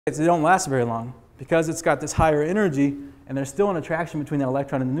They don't last very long. Because it's got this higher energy and there's still an attraction between that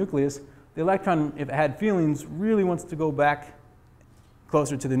electron and the nucleus, the electron, if it had feelings, really wants to go back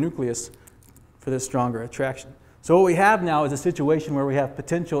closer to the nucleus for this stronger attraction. So what we have now is a situation where we have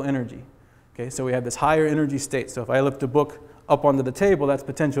potential energy. Okay, so we have this higher energy state. So if I lift a book up onto the table, that's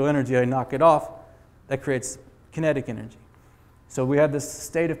potential energy. I knock it off, that creates kinetic energy. So we have this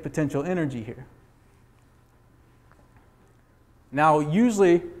state of potential energy here. Now,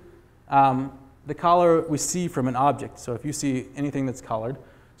 usually, the color we see from an object. So if you see anything that's colored,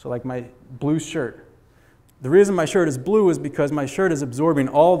 so like my blue shirt. The reason my shirt is blue is because my shirt is absorbing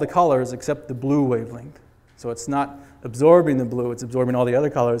all the colors except the blue wavelength. So it's not absorbing the blue, it's absorbing all the other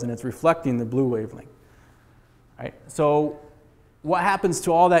colors and it's reflecting the blue wavelength. Right? So what happens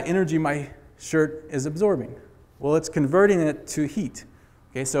to all that energy my shirt is absorbing? Well, it's converting it to heat.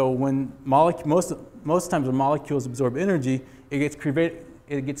 Okay, so when most times when molecules absorb energy, it gets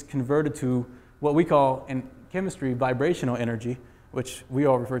converted to what we call in chemistry vibrational energy, which we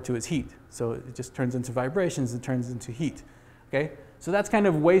all refer to as heat. So it just turns into vibrations, it turns into heat. Okay? So that's kind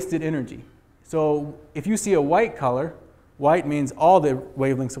of wasted energy. So if you see a white color, white means all the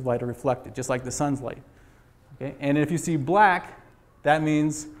wavelengths of light are reflected, just like the sun's light. Okay? And if you see black, that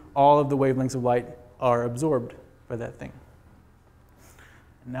means all of the wavelengths of light are absorbed by that thing.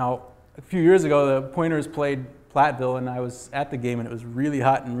 Now, a few years ago, the Pointers played Platteville, and I was at the game, and it was really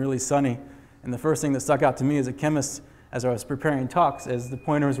hot and really sunny. And the first thing that stuck out to me as a chemist as I was preparing talks is the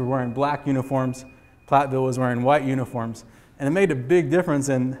Pointers were wearing black uniforms, Platteville was wearing white uniforms. And it made a big difference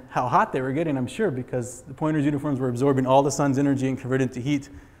in how hot they were getting, I'm sure, because the Pointers' uniforms were absorbing all the sun's energy and converting it to heat.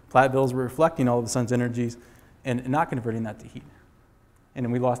 Platteville's were reflecting all of the sun's energies and not converting that to heat.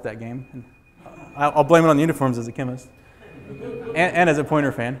 And we lost that game. And I'll blame it on the uniforms as a chemist and as a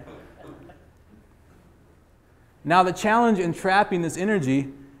Pointer fan. Now, the challenge in trapping this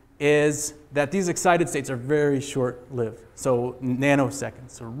energy is that these excited states are very short-lived, so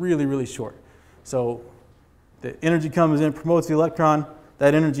nanoseconds, so really, really short. So the energy comes in, promotes the electron,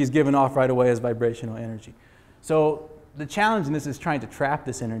 that energy is given off right away as vibrational energy. So the challenge in this is trying to trap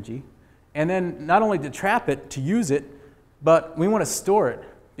this energy, and then not only to trap it, to use it, but we want to store it,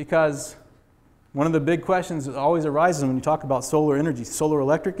 because one of the big questions that always arises when you talk about solar energy, solar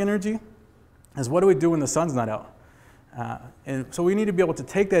electric energy, is what do we do when the sun's not out? And so we need to be able to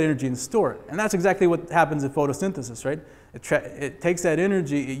take that energy and store it. And that's exactly what happens in photosynthesis, right? It takes that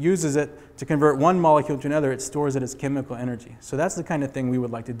energy, it uses it to convert one molecule to another, it stores it as chemical energy. So that's the kind of thing we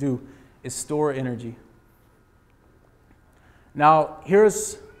would like to do, is store energy. Now,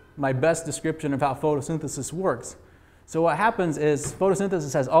 here's my best description of how photosynthesis works. So what happens is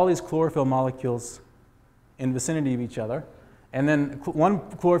photosynthesis has all these chlorophyll molecules in vicinity of each other, and then one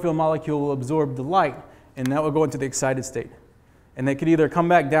chlorophyll molecule will absorb the light, and that will go into the excited state. And they could either come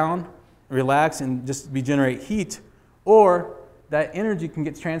back down, relax, and just generate heat, or that energy can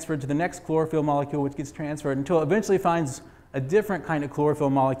get transferred to the next chlorophyll molecule, which gets transferred until it eventually finds a different kind of chlorophyll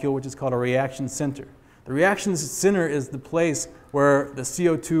molecule, which is called a reaction center. The reaction center is the place where the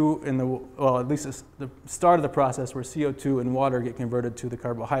CO2 and well, at least the start of the process where CO2 and water get converted to the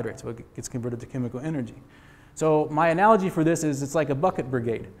carbohydrates, so it gets converted to chemical energy. So my analogy for this is it's like a bucket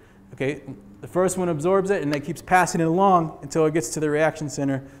brigade. Okay, the first one absorbs it and it keeps passing it along until it gets to the reaction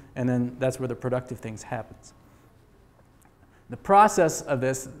center, and then that's where the productive things happens. The process of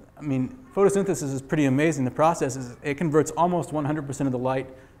this, I mean, photosynthesis is pretty amazing. The process is it converts almost 100% of the light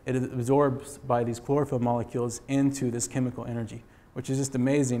it absorbs by these chlorophyll molecules into this chemical energy, which is just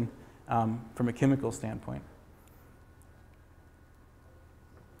amazing from a chemical standpoint.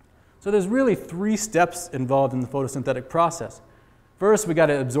 So there's really 3 steps involved in the photosynthetic process. First, we got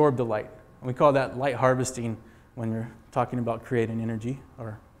to absorb the light. And we call that light harvesting when you're talking about creating energy,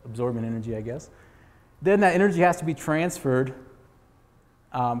 or absorbing energy, I guess. Then that energy has to be transferred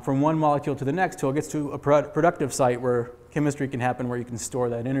from one molecule to the next till it gets to a productive site where chemistry can happen, where you can store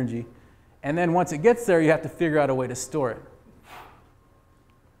that energy. And then once it gets there, you have to figure out a way to store it.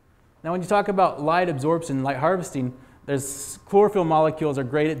 Now, when you talk about light absorption, light harvesting, there's chlorophyll molecules are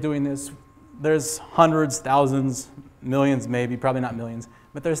great at doing this. There's hundreds, thousands, millions maybe, probably not millions,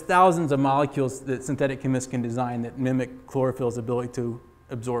 but there's thousands of molecules that synthetic chemists can design that mimic chlorophyll's ability to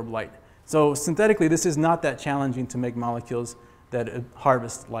absorb light. So synthetically, this is not that challenging to make molecules that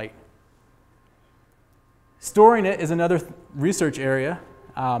harvest light. Storing it is another research area.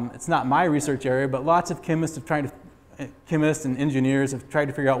 It's not my research area, but lots of chemists and engineers have tried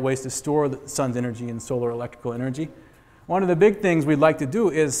to figure out ways to store the sun's energy and solar electrical energy. One of the big things we'd like to do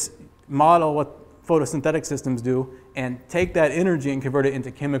is model what photosynthetic systems do and take that energy and convert it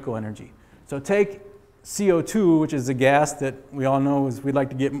into chemical energy. So take CO2, which is a gas that we all know is we'd like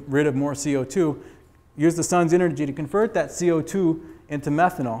to get rid of more CO2, use the sun's energy to convert that CO2 into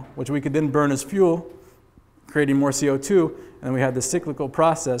methanol, which we could then burn as fuel, creating more CO2, and then we have the cyclical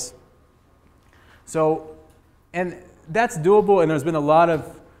process. So, and that's doable, and there's been a lot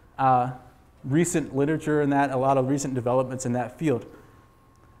of recent literature in that, a lot of recent developments in that field.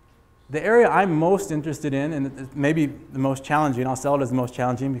 The area I'm most interested in, and maybe the most challenging, I'll sell it as the most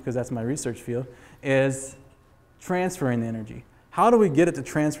challenging because that's my research field, is transferring the energy. How do we get it to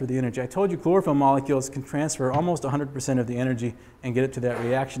transfer the energy? I told you chlorophyll molecules can transfer almost 100% of the energy and get it to that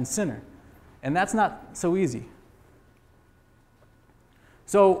reaction center. And that's not so easy.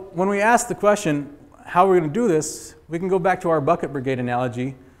 So when we ask the question, how are we going to do this, we can go back to our bucket brigade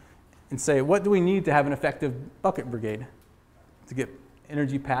analogy and say, what do we need to have an effective bucket brigade to get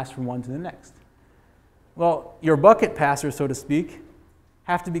energy passed from one to the next? Well, your bucket passers, so to speak,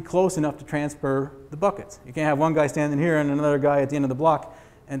 have to be close enough to transfer the buckets. You can't have one guy standing here and another guy at the end of the block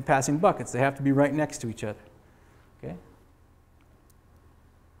and passing buckets. They have to be right next to each other. Okay?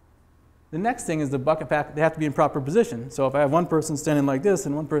 The next thing is the bucket pack, they have to be in proper position. So if I have one person standing like this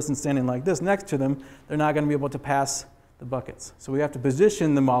and one person standing like this next to them, they're not going to be able to pass the buckets. So we have to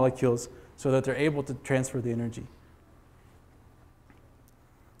position the molecules so that they're able to transfer the energy.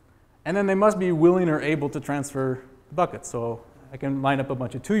 And then they must be willing or able to transfer the buckets. So I can line up a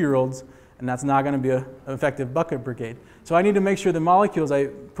bunch of 2-year-olds, and that's not going to be an effective bucket brigade. So I need to make sure the molecules I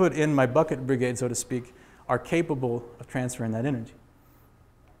put in my bucket brigade, so to speak, are capable of transferring that energy.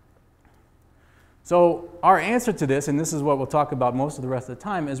 So our answer to this, and this is what we'll talk about most of the rest of the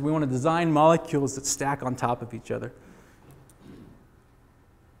time, is we want to design molecules that stack on top of each other.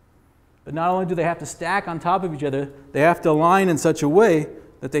 But not only do they have to stack on top of each other, they have to align in such a way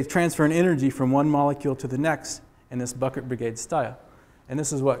that they transfer an energy from one molecule to the next in this bucket brigade style. And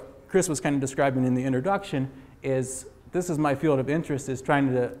this is what Chris was kind of describing in the introduction, is this is my field of interest, is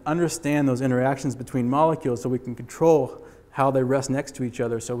trying to understand those interactions between molecules so we can control how they rest next to each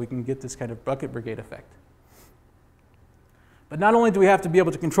other so we can get this kind of bucket brigade effect. But not only do we have to be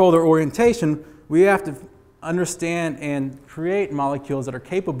able to control their orientation, we have to understand and create molecules that are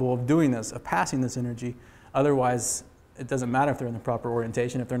capable of doing this, of passing this energy. Otherwise, it doesn't matter if they're in the proper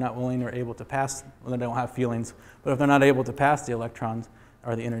orientation, if they're not willing or able to pass, well, they don't have feelings, but if they're not able to pass the electrons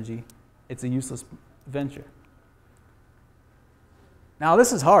or the energy, it's a useless venture. Now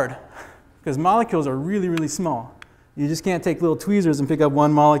this is hard, because molecules are really, really small. You just can't take little tweezers and pick up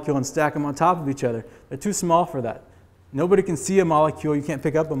one molecule and stack them on top of each other. They're too small for that. Nobody can see a molecule, you can't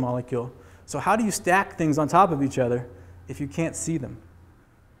pick up a molecule. So how do you stack things on top of each other if you can't see them,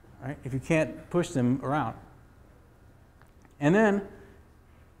 right? If you can't push them around? And then,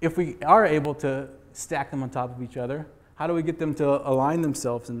 if we are able to stack them on top of each other, how do we get them to align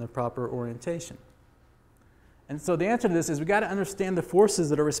themselves in the proper orientation? And so the answer to this is we've got to understand the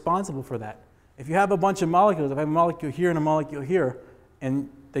forces that are responsible for that. If you have a bunch of molecules, if I have a molecule here and a molecule here, and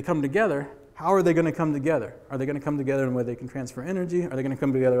they come together, how are they going to come together? Are they going to come together in a way they can transfer energy? Are they going to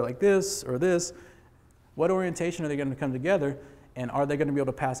come together like this or this? What orientation are they going to come together? And are they going to be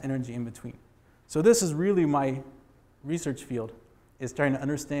able to pass energy in between? So this is really my research field, is trying to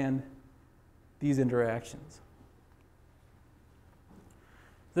understand these interactions.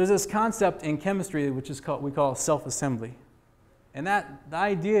 There's this concept in chemistry which is we call self-assembly. And the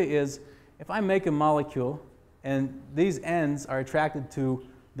idea is, if I make a molecule and these ends are attracted to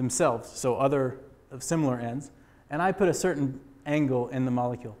themselves, so other similar ends, and I put a certain angle in the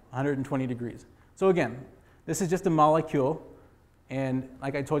molecule, 120 degrees. So again, this is just a molecule. And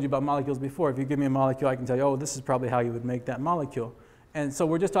like I told you about molecules before, if you give me a molecule, I can tell you, oh, this is probably how you would make that molecule. And so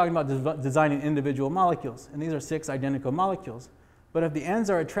we're just talking about designing individual molecules. And these are 6 identical molecules. But if the ends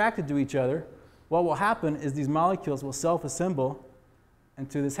are attracted to each other, what will happen is these molecules will self-assemble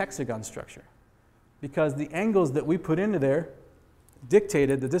into this hexagon structure. Because the angles that we put into there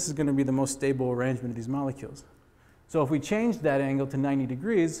dictated that this is going to be the most stable arrangement of these molecules. So if we changed that angle to 90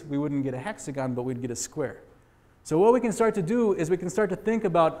 degrees, we wouldn't get a hexagon, but we'd get a square. So what we can start to do is we can start to think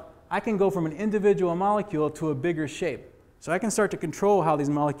about, I can go from an individual molecule to a bigger shape. So I can start to control how these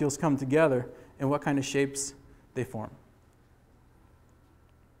molecules come together and what kind of shapes they form.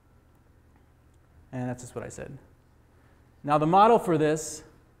 And that's just what I said. Now the model for this,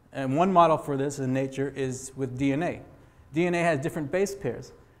 and one model for this in nature, is with DNA. DNA has different base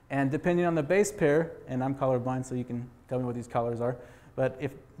pairs. And depending on the base pair, and I'm colorblind so you can tell me what these colors are, but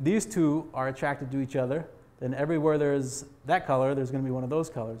if these two are attracted to each other, then everywhere there's that color, there's going to be one of those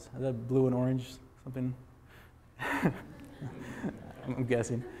colors. Is that blue and orange, something? I'm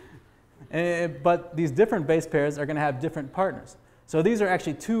guessing. But these different base pairs are going to have different partners. So these are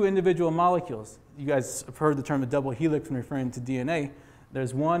actually 2 individual molecules. you guys have heard the term the double helix when referring to DNA.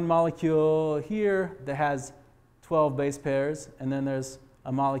 There's one molecule here that has 12 base pairs, and then there's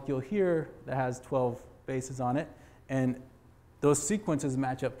a molecule here that has 12 bases on it, and those sequences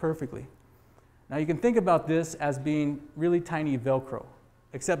match up perfectly. Now you can think about this as being really tiny Velcro,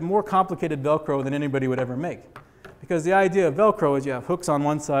 except more complicated Velcro than anybody would ever make. Because the idea of Velcro is you have hooks on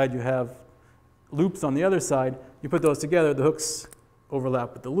one side, you have loops on the other side, you put those together, the hooks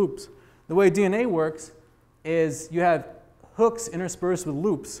overlap with the loops. The way DNA works is you have hooks interspersed with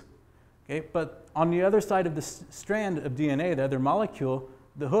loops, okay? But on the other side of the strand of DNA, the other molecule,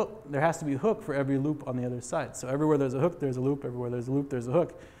 the hook, there has to be a hook for every loop on the other side. So everywhere there's a hook, there's a loop. Everywhere there's a loop, there's a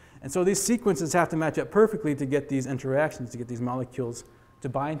hook. And so these sequences have to match up perfectly to get these interactions, to get these molecules to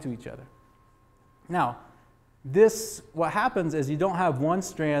bind to each other. Now, what happens is you don't have one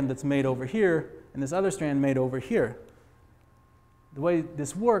strand that's made over here and this other strand made over here. The way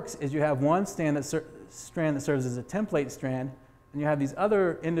this works is you have one strand that serves as a template strand, and you have these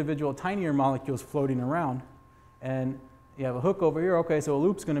other individual tinier molecules floating around. And you have a hook over here, okay, so a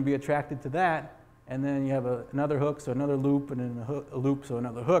loop's going to be attracted to that, and then you have another hook, so another loop, and then a loop, so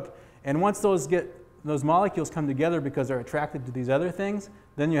another hook. And once those molecules come together because they're attracted to these other things,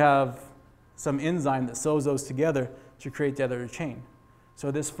 then you have some enzyme that sews those together to create the other chain.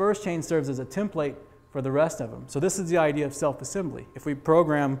 So this first chain serves as a template for the rest of them. So this is the idea of self-assembly. If we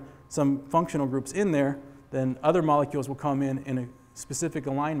program some functional groups in there, then other molecules will come in a specific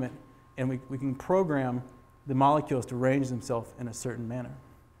alignment, and we can program the molecules to arrange themselves in a certain manner.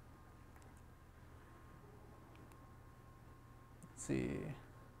 Let's see.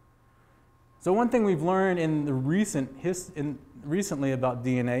 So one thing we've learned in the recently about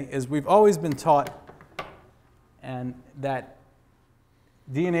DNA is we've always been taught that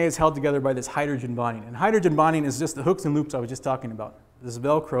DNA is held together by this hydrogen bonding. And hydrogen bonding is just the hooks and loops I was just talking about. This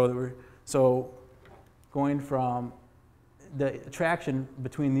Velcro so going from the attraction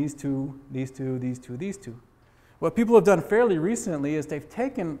between these two, these two, these two, these two. What people have done fairly recently is they've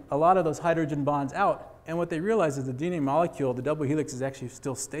taken a lot of those hydrogen bonds out, and what they realize is the DNA molecule, the double helix, is actually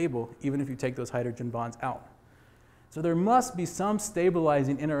still stable even if you take those hydrogen bonds out. So there must be some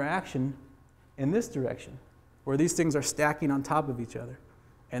stabilizing interaction in this direction, where these things are stacking on top of each other.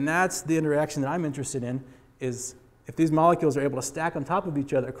 And that's the interaction that I'm interested in, is if these molecules are able to stack on top of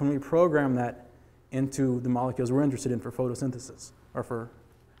each other, can we program that into the molecules we're interested in for photosynthesis, or for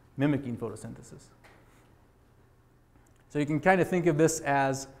mimicking photosynthesis. So you can kind of think of this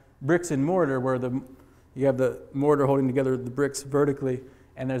as bricks and mortar, where you have the mortar holding together the bricks vertically,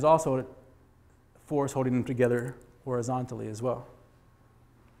 and there's also a force holding them together horizontally as well.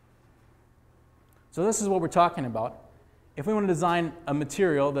 So this is what we're talking about. If we want to design a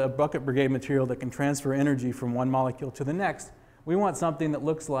material, the bucket brigade material that can transfer energy from one molecule to the next, we want something that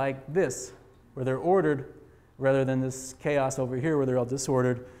looks like this, where they're ordered rather than this chaos over here where they're all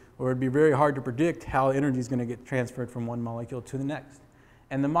disordered, or it'd be very hard to predict how energy is going to get transferred from one molecule to the next.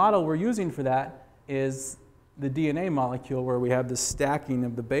 And the model we're using for that is the DNA molecule, where we have this stacking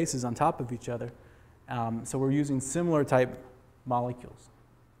of the bases on top of each other. So we're using similar type molecules.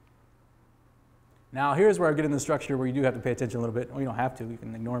 Now here's where I get into the structure where you do have to pay attention a little bit. Well, you don't have to, you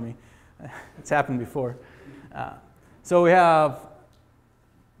can ignore me. It's happened before. So we have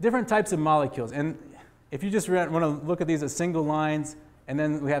different types of molecules. And if you just want to look at these as single lines, and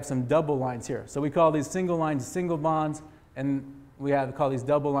then we have some double lines here. So we call these single lines single bonds, and we call these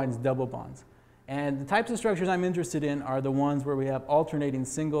double lines double bonds. And the types of structures I'm interested in are the ones where we have alternating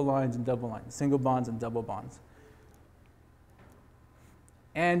single lines and double lines, single bonds and double bonds.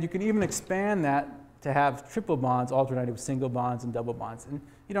 And you can even expand that to have triple bonds alternating with single bonds and double bonds. And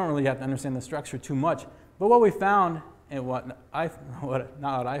you don't really have to understand the structure too much. But what we found, and not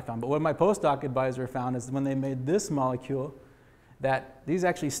what I found, but what my postdoc advisor found, is when they made this molecule, that these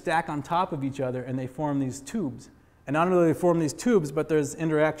actually stack on top of each other and they form these tubes. And not only do they form these tubes, but there's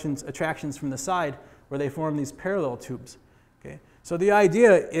attractions from the side where they form these parallel tubes. Okay? So the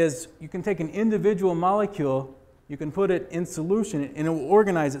idea is you can take an individual molecule, you can put it in solution, and it will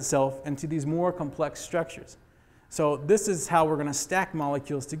organize itself into these more complex structures. So this is how we're going to stack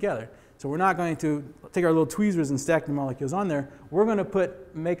molecules together. So we're not going to take our little tweezers and stack the molecules on there. We're going to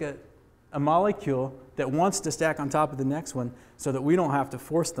make a molecule that wants to stack on top of the next one, so that we don't have to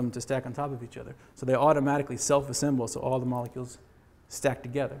force them to stack on top of each other. So they automatically self-assemble, so all the molecules stack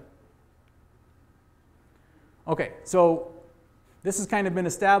together. Okay, so this has kind of been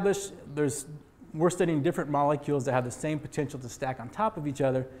established. We're studying different molecules that have the same potential to stack on top of each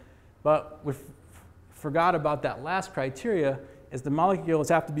other, but we forgot about that last criteria, is the molecules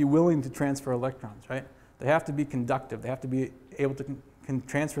have to be willing to transfer electrons, right? They have to be conductive. They have to be able to can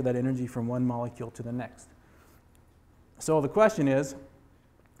transfer that energy from one molecule to the next. So the question is,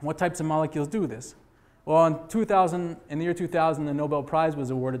 what types of molecules do this? Well, in the year 2000, the Nobel Prize was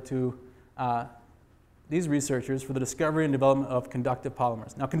awarded to these researchers for the discovery and development of conductive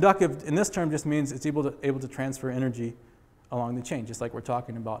polymers. Now, conductive in this term just means it's able to transfer energy along the chain, just like we're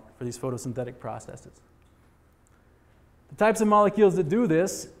talking about for these photosynthetic processes. The types of molecules that do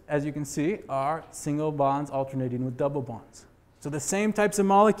this, as you can see, are single bonds alternating with double bonds. So the same types of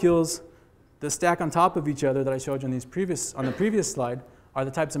molecules that stack on top of each other that I showed you on the previous slide are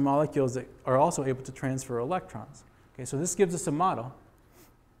the types of molecules that are also able to transfer electrons. Okay, so this gives us a model.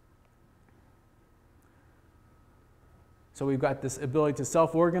 So we've got this ability to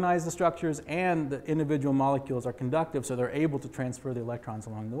self-organize the structures, and the individual molecules are conductive, so they're able to transfer the electrons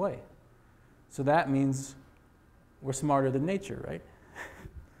along the way. So that means we're smarter than nature, right?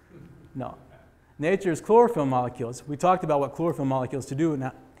 No. Nature's chlorophyll molecules, we talked about what chlorophyll molecules can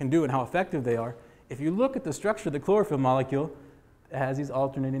do and how effective they are. If you look at the structure of the chlorophyll molecule, it has these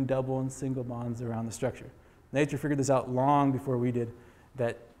alternating double and single bonds around the structure. Nature figured this out long before we did,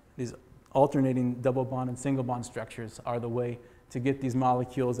 that these alternating double bond and single bond structures are the way to get these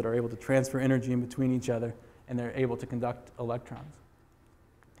molecules that are able to transfer energy in between each other, and they're able to conduct electrons.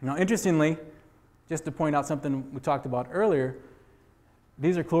 Now, interestingly, just to point out something we talked about earlier,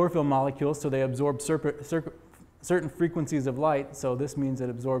 these are chlorophyll molecules, so they absorb certain frequencies of light. So this means it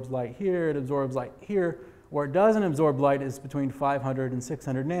absorbs light here, it absorbs light here. Where it doesn't absorb light is between 500 and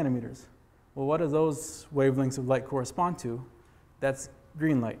 600 nanometers. Well, what do those wavelengths of light correspond to? That's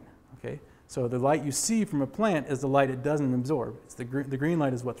green light. Okay? So the light you see from a plant is the light it doesn't absorb. It's the green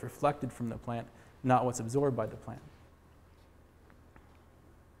light is what's reflected from the plant, not what's absorbed by the plant.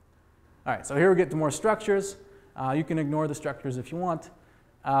 All right, so here we get to more structures. You can ignore the structures if you want.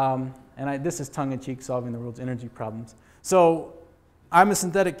 This is tongue-in-cheek, solving the world's energy problems. So I'm a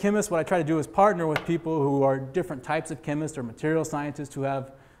synthetic chemist. What I try to do is partner with people who are different types of chemists or material scientists who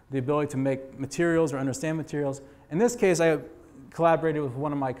have the ability to make materials or understand materials. In this case, I collaborated with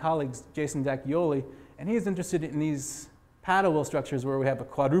one of my colleagues, Jason Dacchioli, and he's interested in these paddle wheel structures where we have a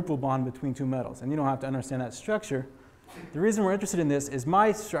quadruple bond between two metals. And you don't have to understand that structure. The reason we're interested in this is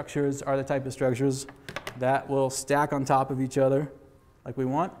my structures are the type of structures that will stack on top of each other like we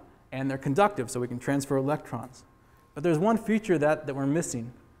want, and they're conductive, so we can transfer electrons. But there's one feature that we're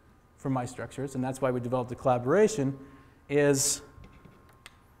missing from my structures, and that's why we developed a collaboration, is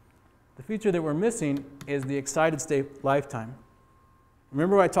the feature that we're missing is the excited state lifetime.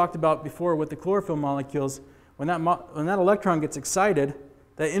 Remember what I talked about before with the chlorophyll molecules? When that electron gets excited,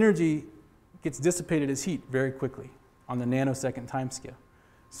 that energy gets dissipated as heat very quickly on the nanosecond time scale.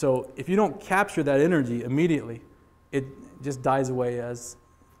 So if you don't capture that energy immediately, it just dies away as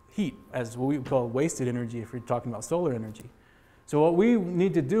heat, as what we call wasted energy if we're talking about solar energy. So what we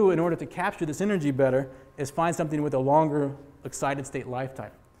need to do in order to capture this energy better is find something with a longer excited state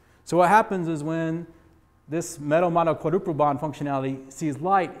lifetime. So what happens is when this metal mono quadruple bond functionality sees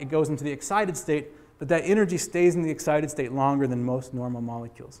light, it goes into the excited state, but that energy stays in the excited state longer than most normal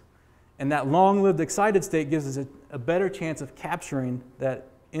molecules. And that long-lived excited state gives us a better chance of capturing that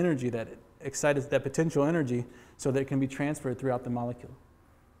energy, that potential energy, so that it can be transferred throughout the molecule.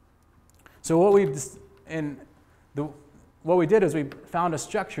 So what we did is we found a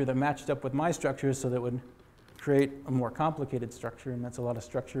structure that matched up with my structures so that it would create a more complicated structure, and that's a lot of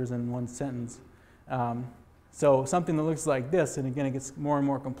structures in one sentence. So something that looks like this, and again, it gets more and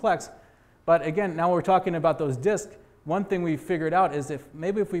more complex. But again, now we're talking about those disks. One thing we figured out is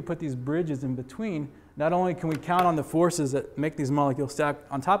maybe if we put these bridges in between, not only can we count on the forces that make these molecules stack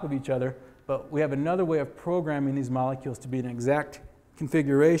on top of each other, but we have another way of programming these molecules to be an exact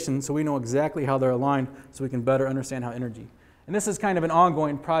configuration so we know exactly how they're aligned so we can better understand how energy. And this is kind of an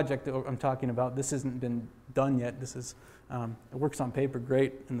ongoing project that I'm talking about. This hasn't been done yet. This is, it works on paper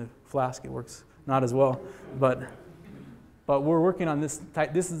great. In the flask, it works not as well. But we're working on this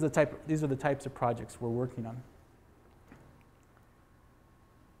type. These are the types of projects we're working on.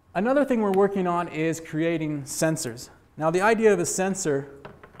 Another thing we're working on is creating sensors. Now, the idea of a sensor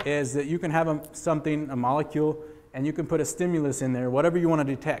is that you can have a molecule, and you can put a stimulus in there, whatever you want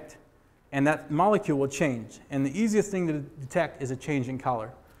to detect. And that molecule will change. And the easiest thing to detect is a change in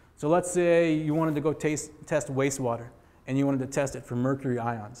color. So let's say you wanted to go test wastewater, and you wanted to test it for mercury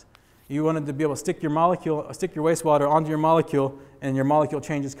ions. You wanted to be able to stick your wastewater onto your molecule, and your molecule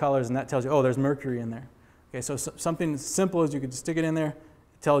changes colors, and that tells you, oh, there's mercury in there. Okay, so something as simple as you could stick it in there,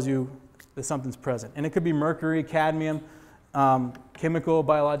 it tells you that something's present. And it could be mercury, cadmium, chemical,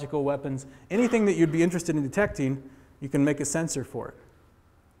 biological weapons. Anything that you'd be interested in detecting, you can make a sensor for it.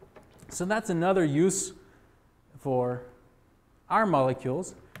 So that's another use for our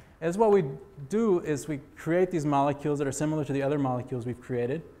molecules is what we do is we create these molecules that are similar to the other molecules we've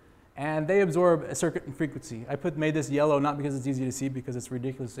created, and they absorb a certain frequency. I made this yellow not because it's easy to see, because it's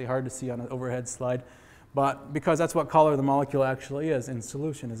ridiculously hard to see on an overhead slide, but because that's what color the molecule actually is in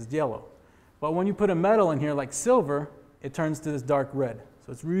solution, is it's yellow. But when you put a metal in here like silver, it turns to this dark red.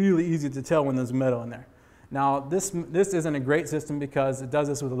 So it's really easy to tell when there's metal in there. Now this isn't a great system because it does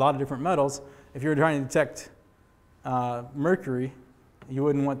this with a lot of different metals. If you were trying to detect mercury, you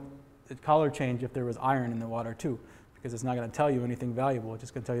wouldn't want the color change if there was iron in the water too, because it's not going to tell you anything valuable. It's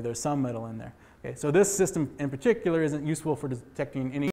just going to tell you there's some metal in there. Okay, so this system in particular isn't useful for detecting any